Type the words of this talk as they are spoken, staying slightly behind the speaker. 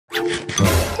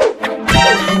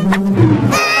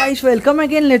Guys, welcome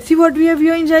again. Let's see what we have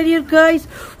here inside here, guys.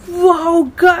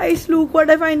 Wow, guys, look what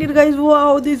I find it, guys.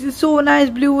 Wow, this is so nice.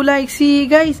 Blue like sea,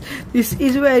 guys. This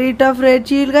is very tough red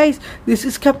shield, guys. This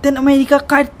is Captain America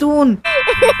cartoon.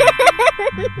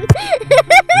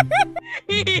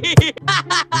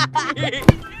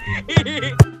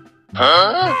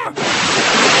 Huh?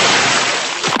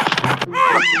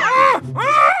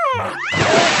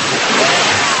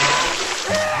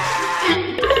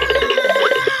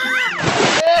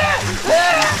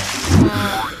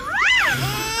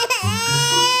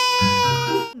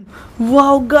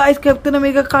 Wow, guys, Captain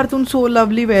America cartoon, so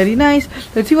lovely, very nice.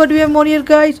 Let's see what we have more here,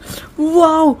 guys.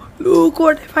 Wow, look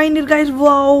what I find it, guys.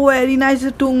 Wow, very nice,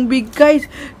 tongue big, guys.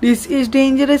 This is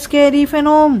dangerous, scary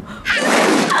Venom.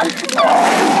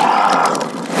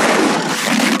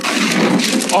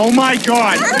 Oh my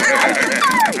god!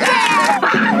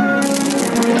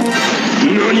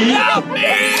 Nani? Help me!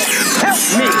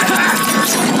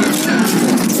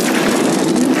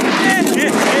 Help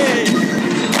me!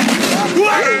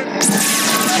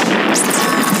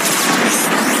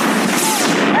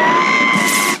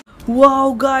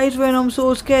 Wow, guys, Venom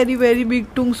so scary, very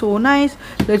big tongue, so nice.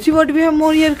 Let's see what we have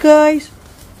more here, guys.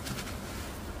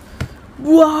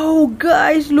 Wow,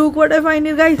 guys, look what I find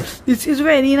here, guys. This is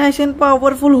very nice and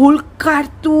powerful Hulk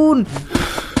cartoon.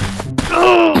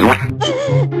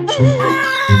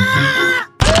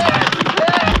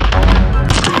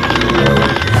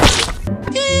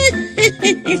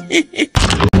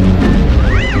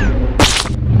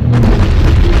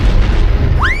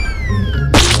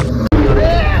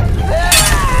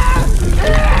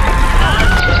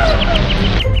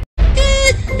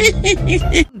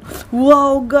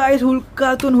 Wow, guys, Hulk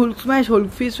cartoon, Hulk smash,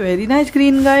 Hulk fish, very nice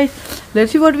green, guys.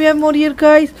 Let's see what we have more here,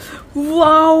 guys.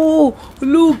 Wow,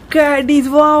 look at this.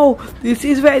 Wow, this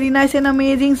is very nice and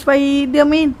amazing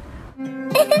Spiderman.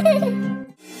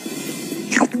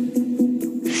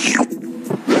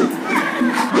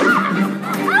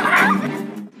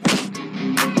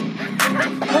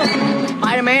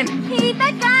 Spider-Man. Hey,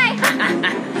 that guy.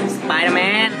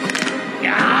 Spider-Man.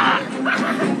 Yeah.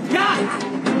 Yeah.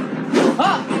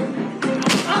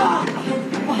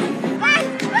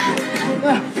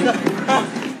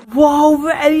 Wow,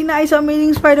 very nice,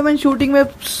 amazing Spider-Man shooting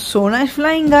web, so nice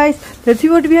flying, guys. Let's see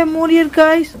what we have more here,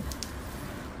 guys.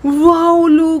 Wow,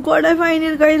 look what I find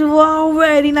here, guys. Wow,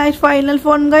 very nice final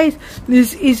form, guys.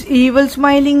 This is evil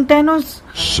smiling Thanos.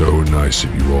 So nice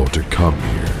of you all to come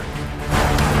here.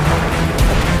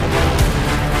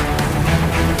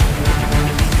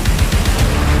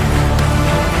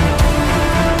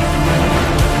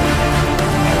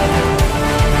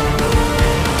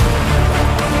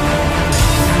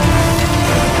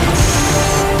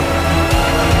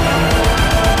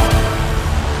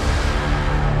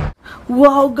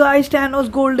 Wow, guys, Thanos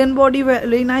golden body,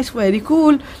 very nice, very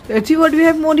cool. Let's see what we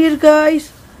have more here,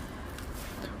 guys.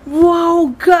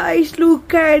 Wow, guys,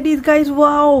 look at it, guys.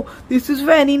 Wow, this is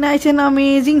very nice and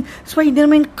amazing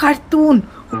Spider-Man cartoon.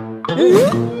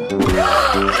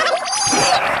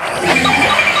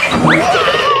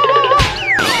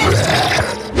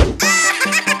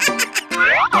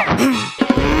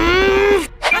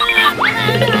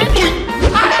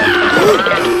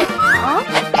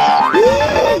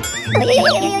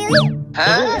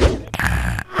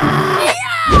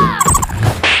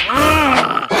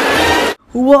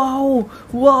 Wow,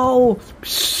 wow,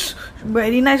 psh,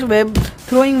 very nice web,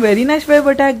 throwing very nice web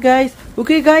attack, guys.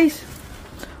 Okay, guys.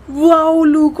 Wow,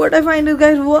 look what I find,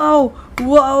 guys. Wow,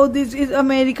 wow, this is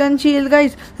American Shield,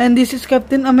 guys, and this is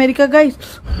Captain America, guys.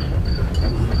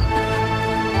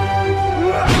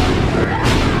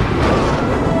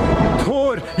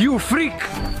 Thor, you freak!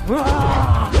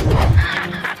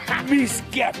 Miss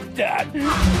Captain!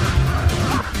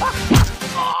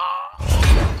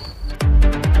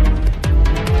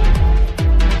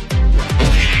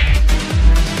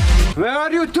 Where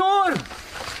are you, Thor?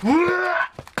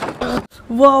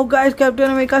 Wow, guys,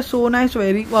 Captain America, so nice,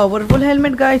 very powerful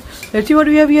helmet, guys. Let's see what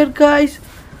we have here, guys.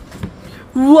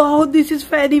 Wow, this is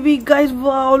very big, guys.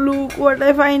 Wow, look what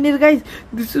I find here, guys.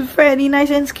 This is very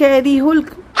nice and scary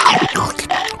Hulk. Huh?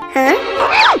 Hey!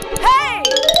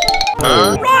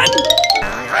 Run!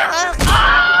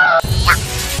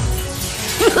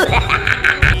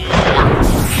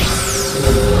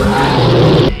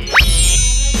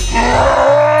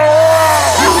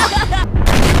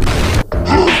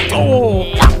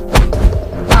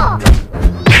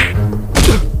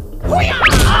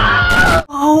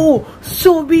 Wow,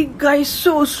 so big, guys,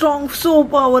 so strong, so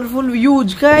powerful,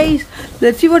 huge, guys.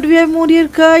 Let's see what we have more here,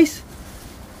 guys.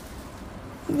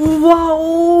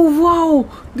 Wow,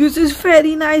 this is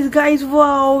very nice, guys.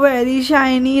 Wow, very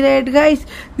shiny red, guys.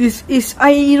 This is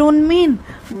Iron Man.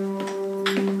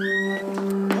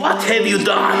 What have you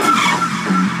done?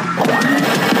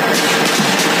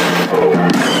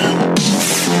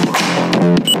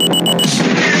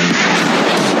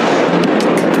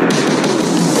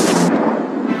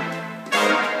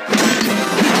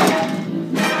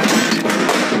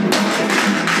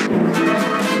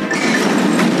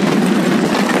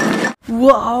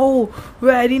 Wow,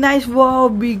 very nice. Wow,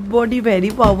 big body,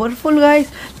 very powerful,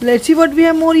 guys. Let's see what we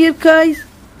have more here, guys.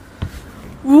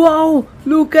 Wow,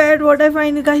 look at what I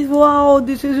find, guys. Wow,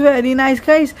 this is very nice,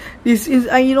 guys. This is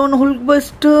Iron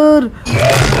Hulkbuster.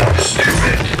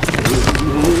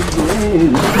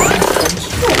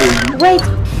 Wait.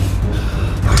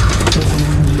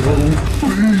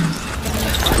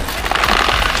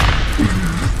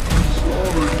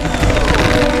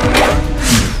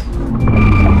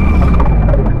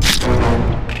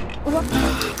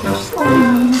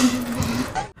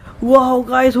 Wow,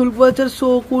 guys, Hulkbuster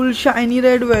so cool, shiny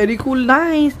red, very cool,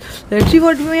 nice. Let's see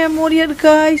what we have more here,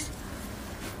 guys.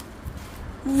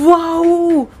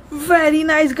 Wow, very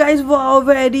nice, guys. Wow,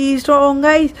 very strong,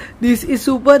 guys. This is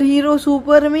superhero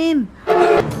Superman.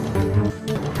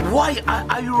 Why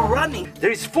are you running?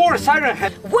 There is 4 siren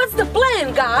head. What's the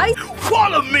plan, guys?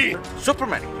 Follow me!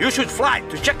 Superman, you should fly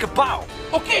to check a bow.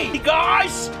 Okay,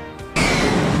 guys!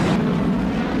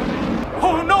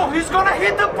 Oh no, he's gonna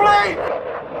hit the plane!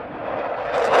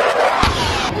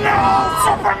 No,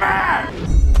 Superman!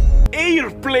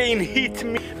 Airplane hit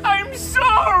me. I'm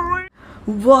sorry.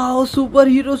 Wow,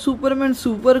 superhero Superman,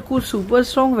 super cool, super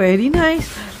strong, very nice.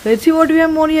 Let's see what we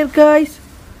have more here, guys.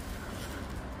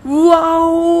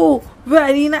 Wow,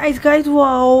 very nice, guys.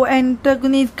 Wow,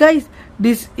 antagonist, guys.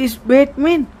 This is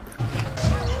Batman.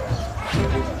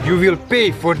 You will pay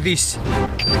for this.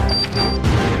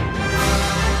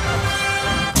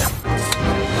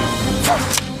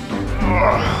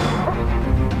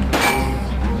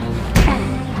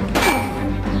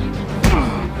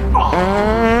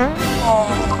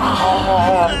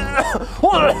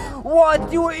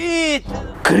 What you eat?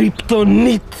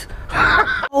 Kryptonite.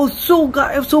 Oh, so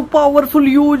powerful,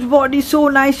 huge body, so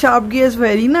nice, sharp gears,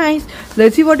 very nice.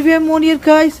 Let's see what we have more here,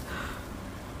 guys.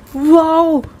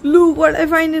 Wow, look what I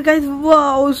find here, guys.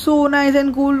 Wow, so nice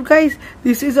and cool, guys.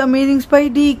 This is amazing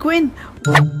Spidey Queen.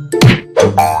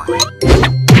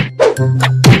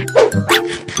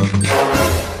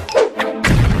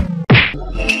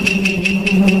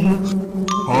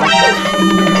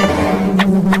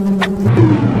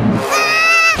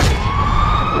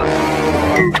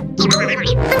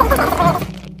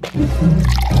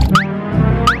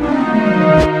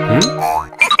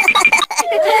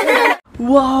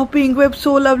 Wow, pink web,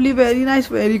 so lovely, very nice,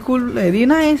 very cool, very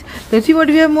nice. Let's see what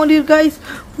we have more here, guys.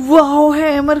 Wow,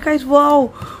 hammer, guys.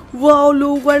 Wow,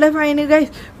 look what I find here, guys.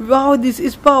 Wow, this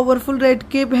is powerful red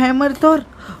cape hammer Thor.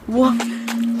 Wow.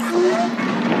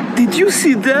 Did you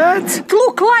see that?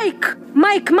 Look like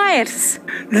Mike Myers.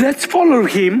 Let's follow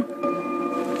him.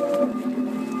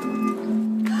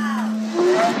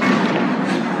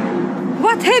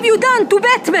 What have you done to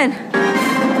Batman?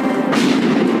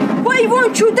 Why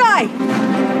won't you die?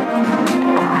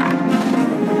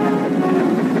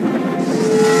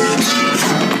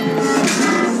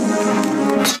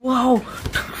 Wow,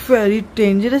 very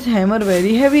dangerous hammer,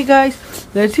 very heavy, guys.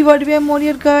 Let's see what we have more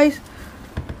here, guys.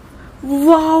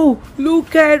 Wow,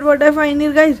 look at what I find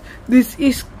here, guys. This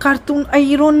is cartoon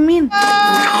Iron Man.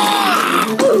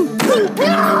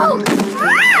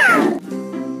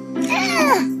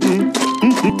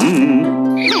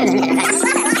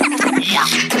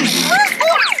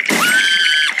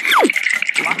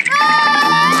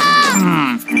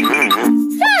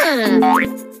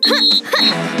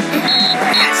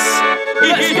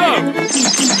 Let's go!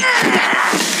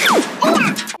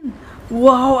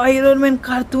 Wow, Iron Man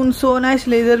cartoon, so nice.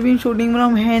 Laser beam shooting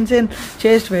from hands and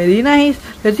chest, very nice.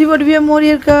 Let's see what we have more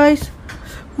here, guys.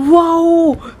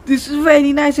 Wow, this is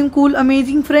very nice and cool.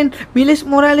 Amazing friend, Miles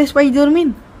Morales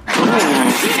Spider-Man.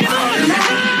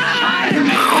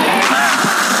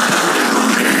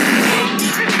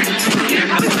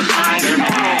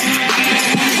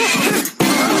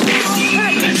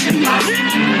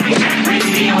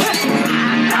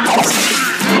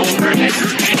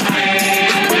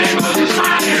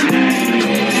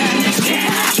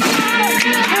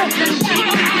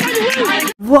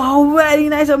 Wow, very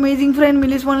nice, amazing friend,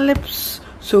 Miles Morales.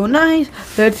 So nice.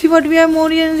 Let's see what we have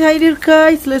more inside here,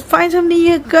 guys. Let's find something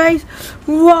here, guys.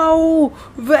 Wow,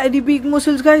 very big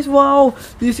muscles, guys. Wow,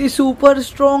 this is super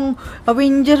strong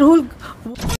Avenger Hulk.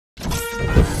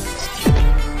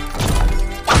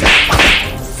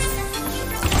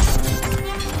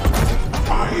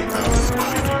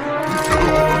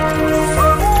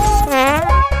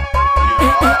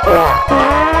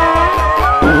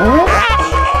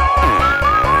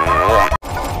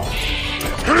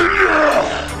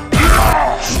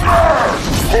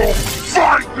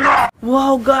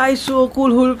 Wow guys, so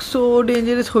cool Hulk, so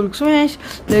dangerous Hulk smash.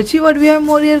 Let's see what we have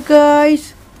more here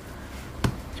guys.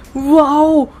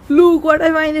 Wow, look what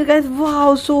I find here guys.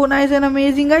 Wow, so nice and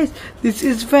amazing guys. This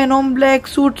is Venom Black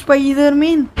Suit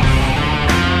Spider-Man.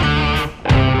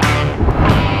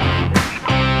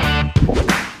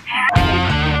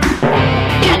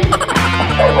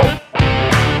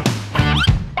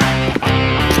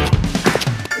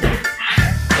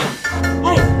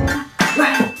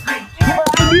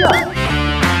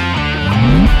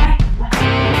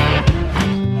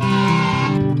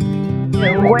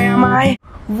 Where am I?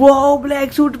 Wow,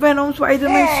 black suit Venom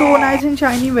Spider-Man, so nice and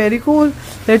shiny, very cool.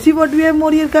 Let's see what we have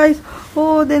more here guys.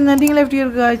 Oh, there's nothing left here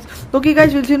guys. Okay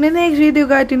guys, we'll see you in the next video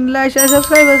guys. Like, share,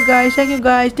 subscribe us guys. Thank you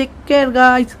guys, take care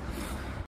guys.